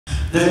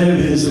There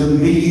is a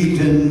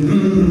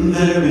meeting,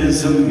 there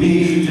is a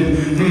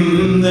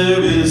meeting,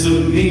 there is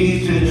a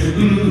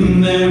meeting,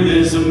 there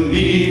is a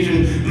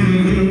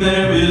meeting,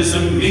 there is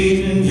a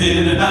meeting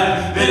here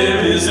tonight.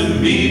 There is a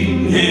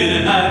meeting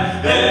here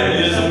tonight. There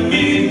is a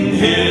meeting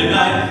here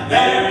tonight.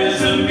 There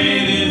is a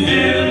meeting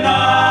here tonight.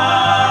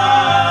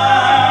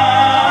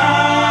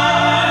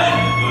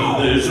 Well,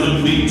 there's a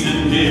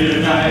meeting here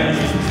tonight.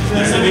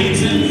 There's a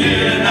meeting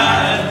here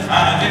tonight.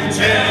 I can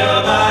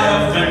tell by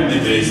your friendly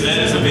face.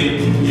 There's a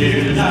meeting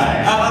here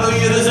tonight.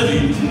 Hallelujah, there's a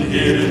meeting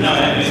here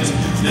tonight.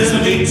 There's a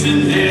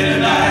meeting here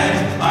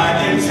tonight. I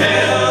can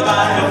tell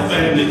by your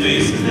friendly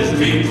face. There's a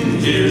meeting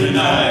here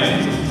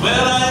tonight.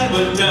 Well, I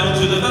went down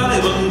to the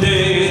valley one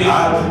day.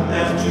 I went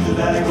down to the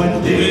valley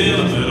one day.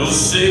 With a little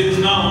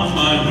Satan on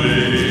my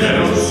way.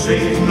 Little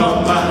Satan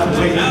on my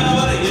way. Now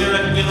what do you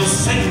reckon old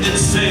Satan did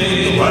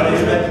say? What do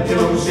you reckon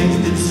old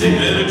Satan did say?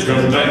 Better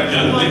come back,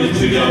 young lady,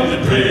 too young to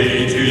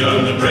pray, too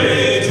young to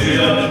pray, too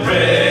young to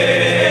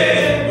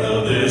pray.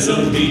 Well, there's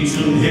a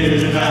meeting here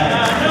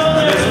tonight.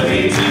 There's a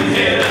meeting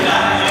here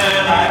tonight.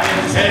 I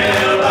can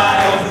tell by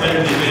your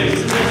friendly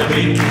face. There's a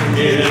meeting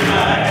here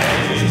tonight.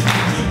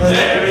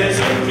 There is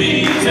a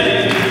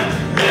meeting.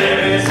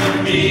 There is a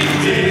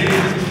meeting.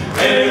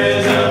 There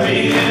is a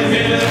meeting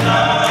here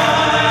tonight.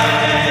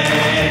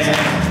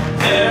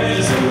 There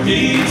is a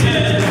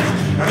meeting.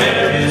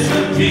 There is a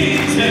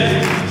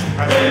meeting.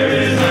 There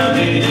is a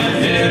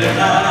meeting here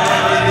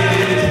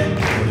tonight.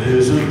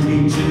 There's a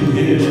meeting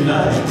here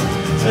tonight.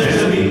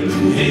 There's a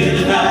meeting here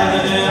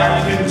tonight. I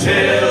can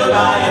tell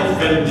by your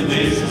friendly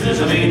faces. There's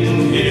a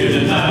meeting here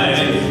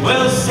tonight.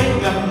 Well,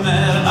 sing up,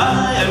 man, I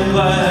am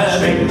glad.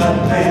 Sing up,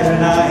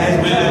 man, I am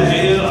glad. Well,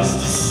 he lost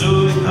the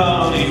soul he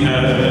thought he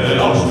had.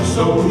 Lost the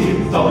soul he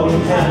thought he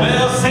had.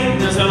 Well,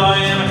 Satan is a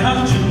lion, a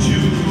conjured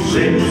Jew.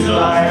 Satan is a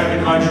lion,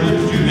 a conjured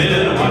Jew.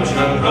 Better watch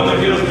out, brother,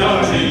 he'll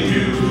conjure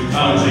you,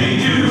 conjure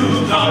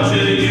you,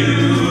 conjure you.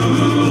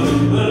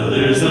 Well,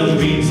 there's a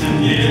meeting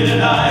here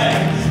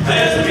tonight.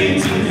 There's a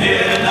meeting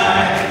here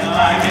tonight. I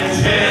can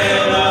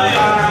tell by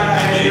your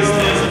face.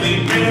 There's a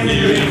meeting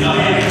here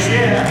tonight.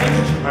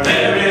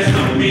 There is a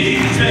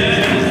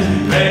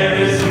meeting. There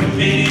is a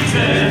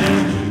meeting.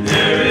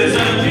 There is a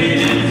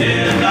meeting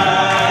here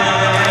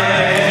tonight.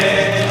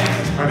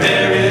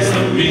 There is a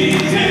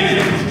meeting.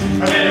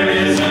 There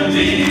is a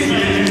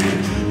meeting.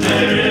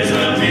 There is a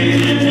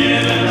meeting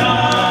here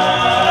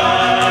tonight.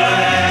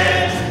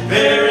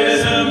 There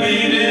is a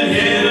meeting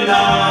here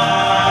tonight.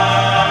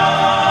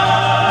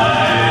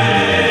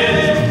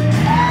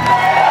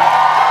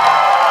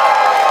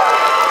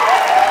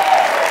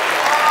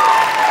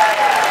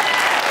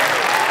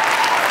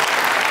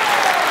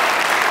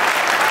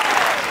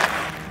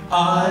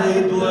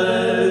 I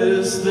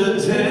bless the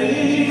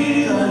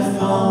day I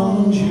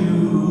found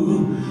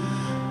you.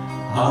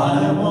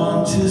 I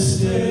want to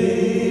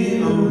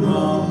stay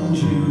around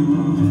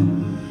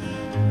you,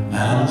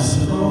 and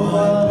so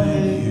I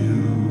beg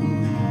you,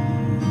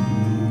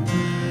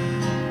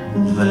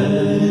 let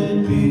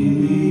it be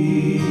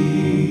me.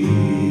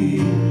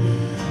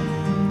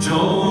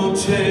 Don't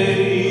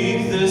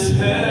take this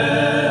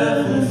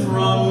heaven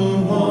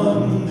from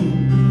one.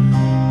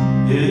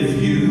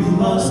 If you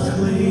must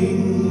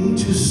cling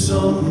to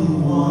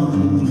someone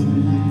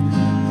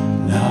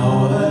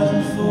now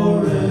and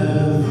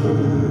forever,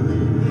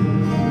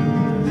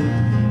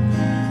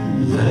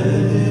 let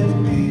it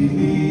be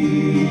me.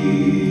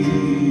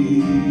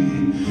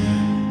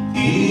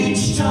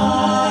 Each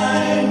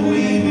time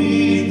we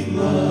meet,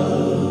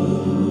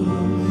 love,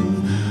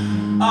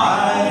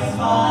 I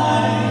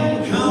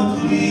find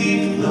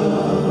complete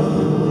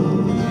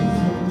love.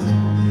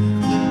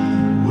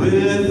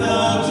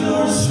 Without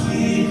your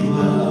sweet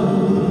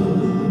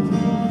love,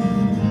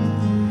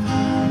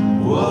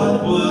 what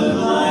would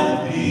life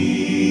be?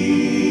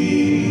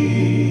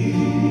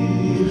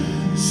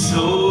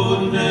 So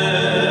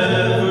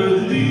never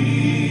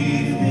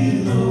leave me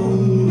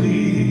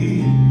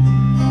lonely.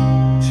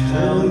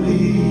 Tell me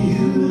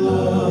you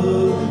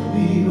love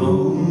me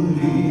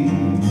only,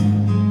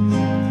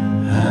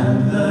 and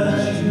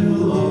that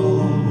you'll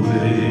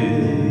always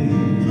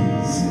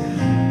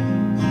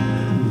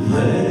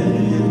let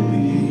it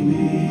be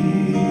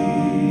me.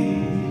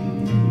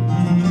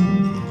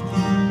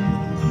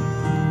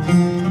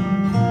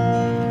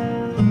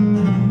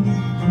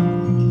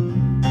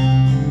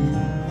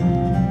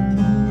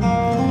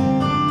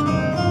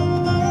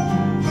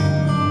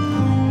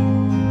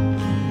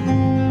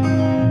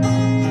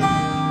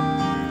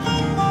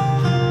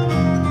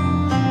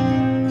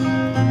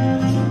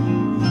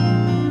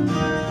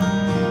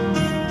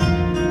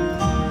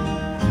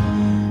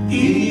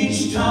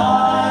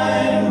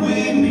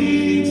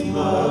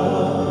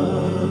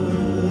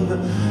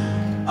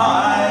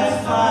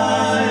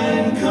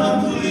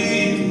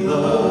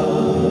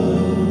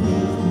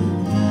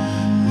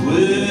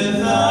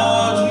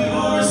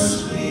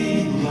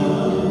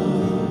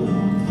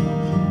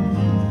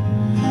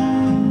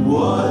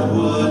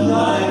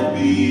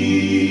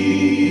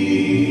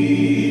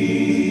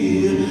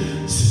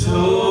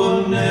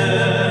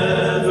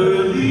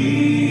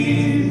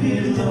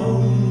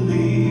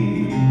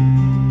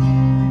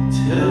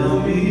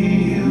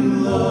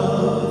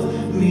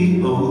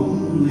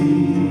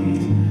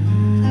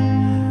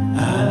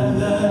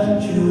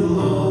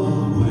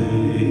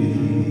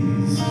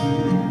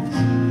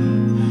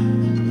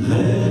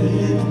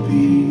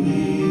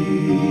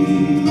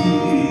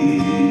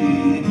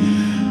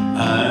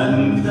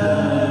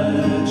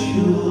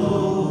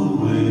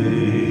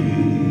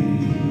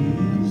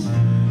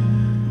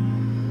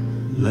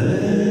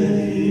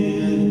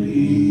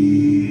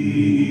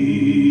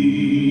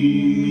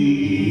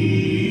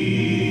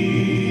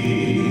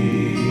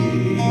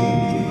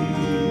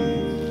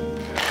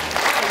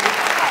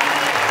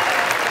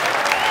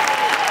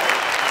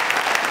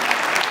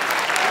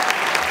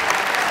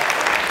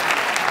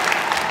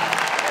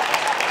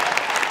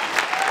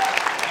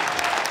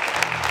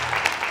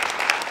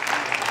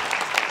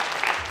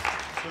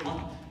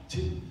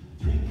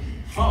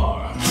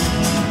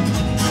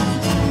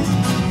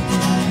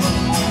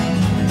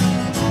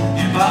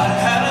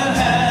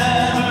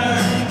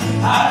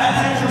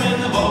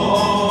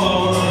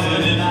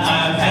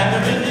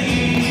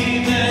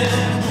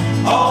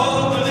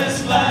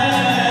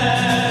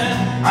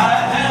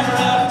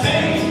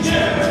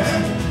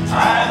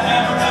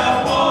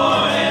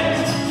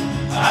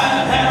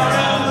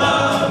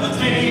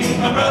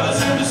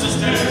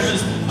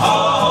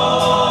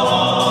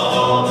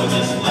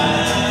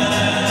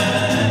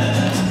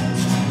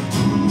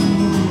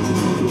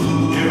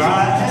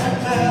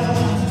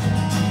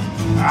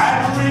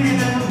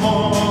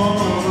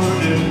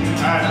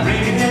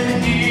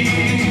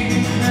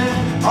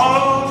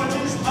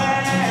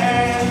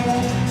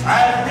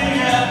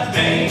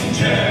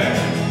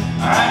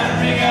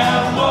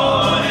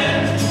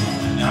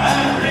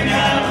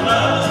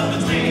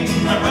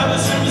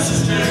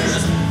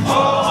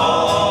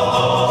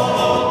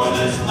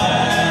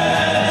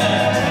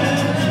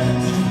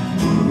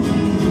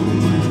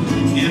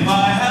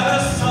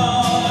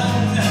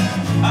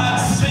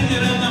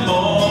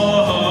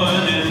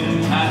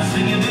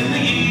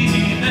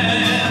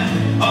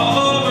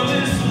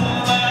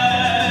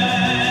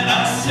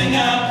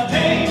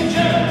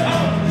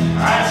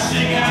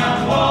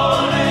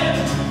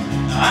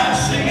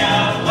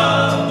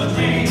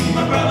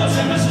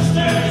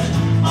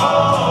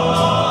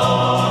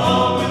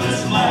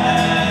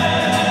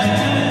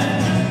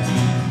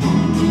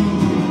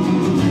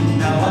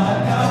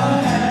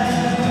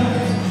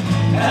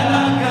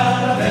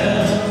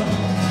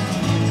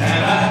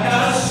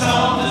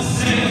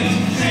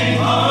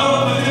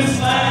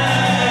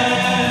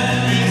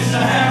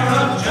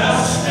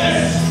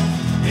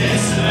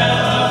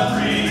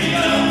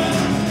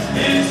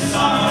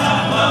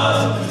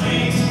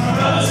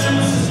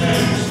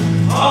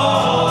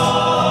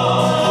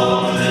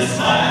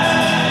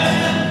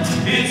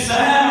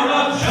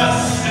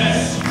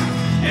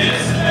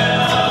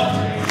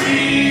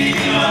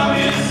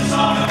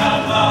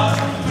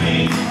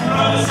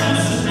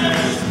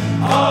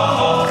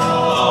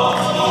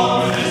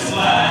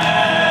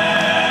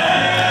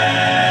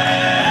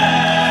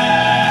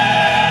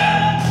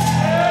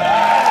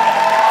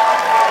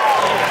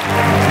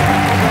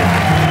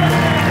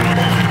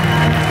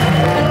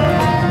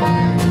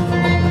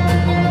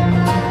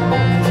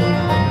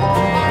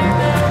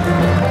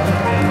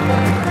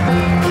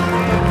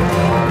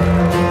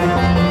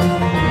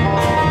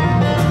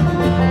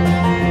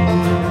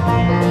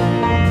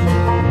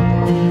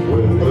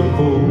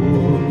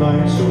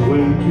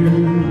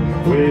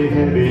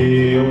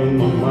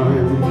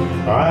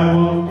 I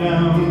walk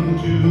down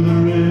to the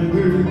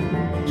river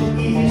to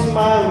ease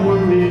my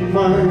worried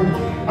mind.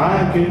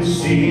 I can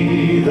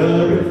see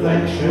the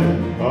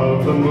reflection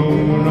of the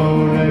moon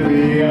on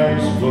every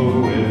ice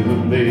floe in the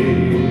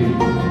bay.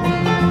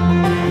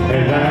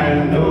 And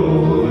I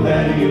know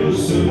that you'll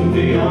soon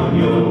be on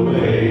your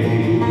way.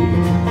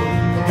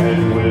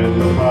 And when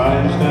the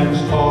pine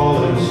stands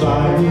tall and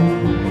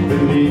silent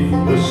beneath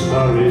the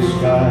starry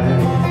sky,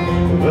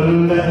 the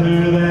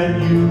letter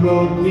that you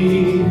wrote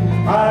me,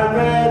 I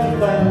read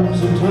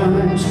 1,000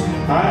 times.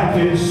 I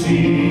can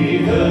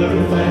see the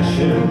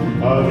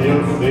reflection of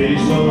your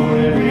face on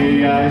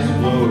every ice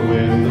floe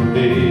in the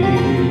bay.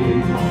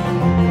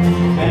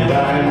 And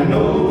I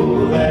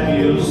know that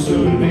you'll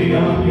soon be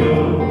on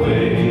your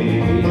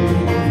way.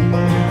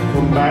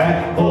 Come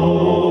back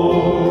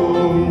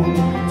home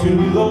to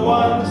the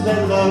ones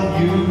that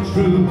love you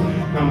true.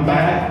 Come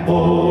back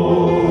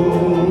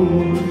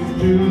home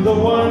to the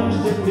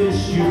ones that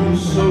miss you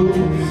so.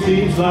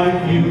 Seems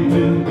like you've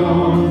been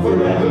gone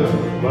forever,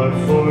 but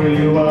for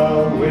you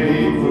I'll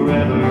wait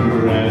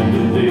forever and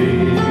a day.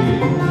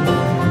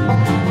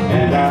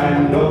 And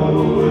I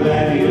know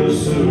that you'll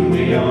soon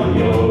be on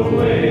your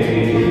way.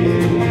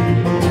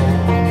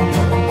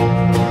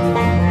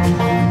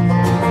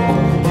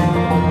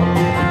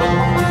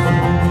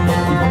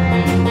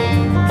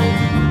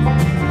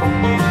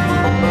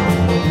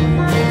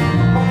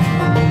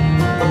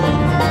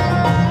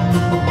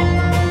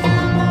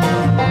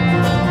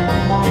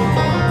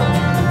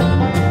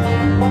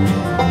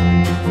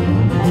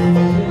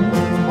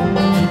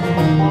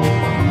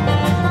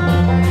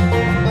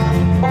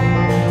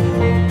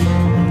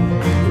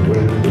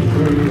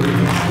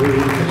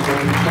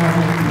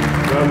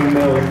 The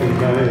melting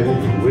night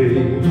away.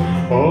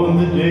 On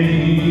the day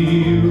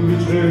you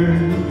return,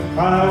 I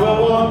will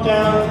walk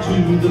down to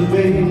the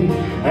bay,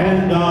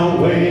 and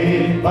I'll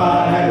wait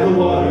by the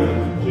water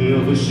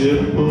till the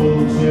ship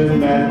pulls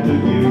in at the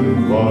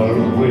view far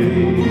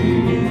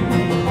away.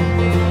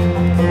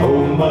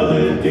 Oh,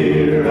 mother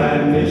dear,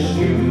 I miss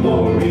you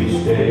more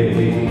each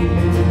day.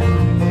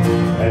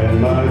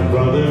 And my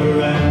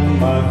brother and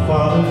my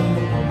father,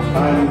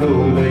 I know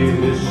they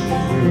miss you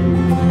too.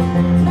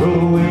 The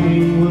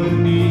waiting would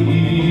be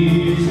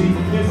easy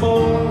if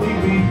only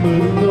we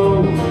could know.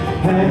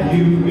 Had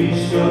you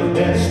reached your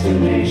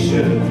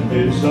destination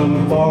in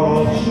some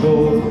far-off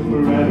shore,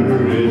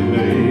 wherever it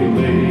may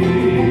lay?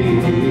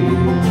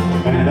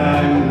 And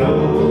I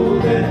know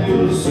that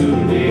you'll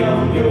soon be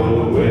on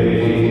your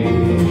way.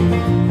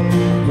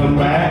 Come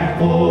back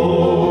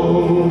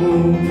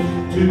home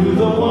to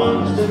the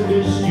ones that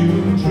miss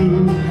you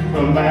true.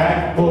 Come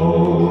back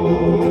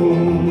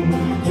home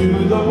to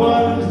the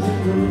ones that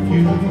love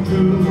you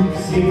true.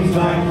 Seems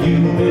like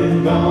you've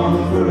been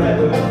gone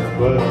forever,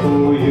 but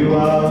for you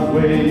I'll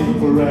wait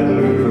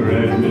forever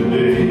and a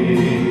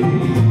day.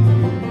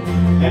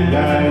 And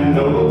I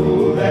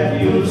know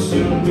that you'll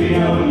soon be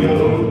on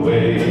your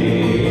way.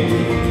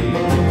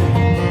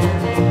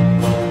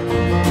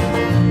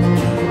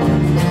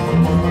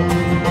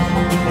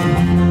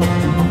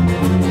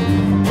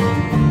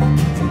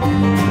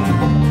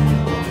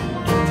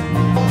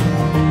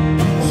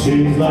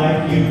 Seems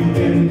like you've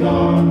been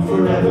gone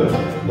forever,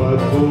 but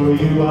for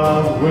you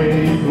I'll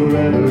wait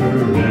forever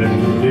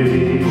and a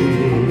day.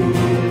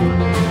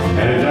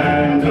 And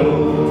I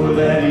know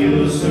that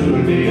you'll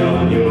soon be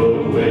on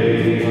your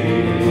way.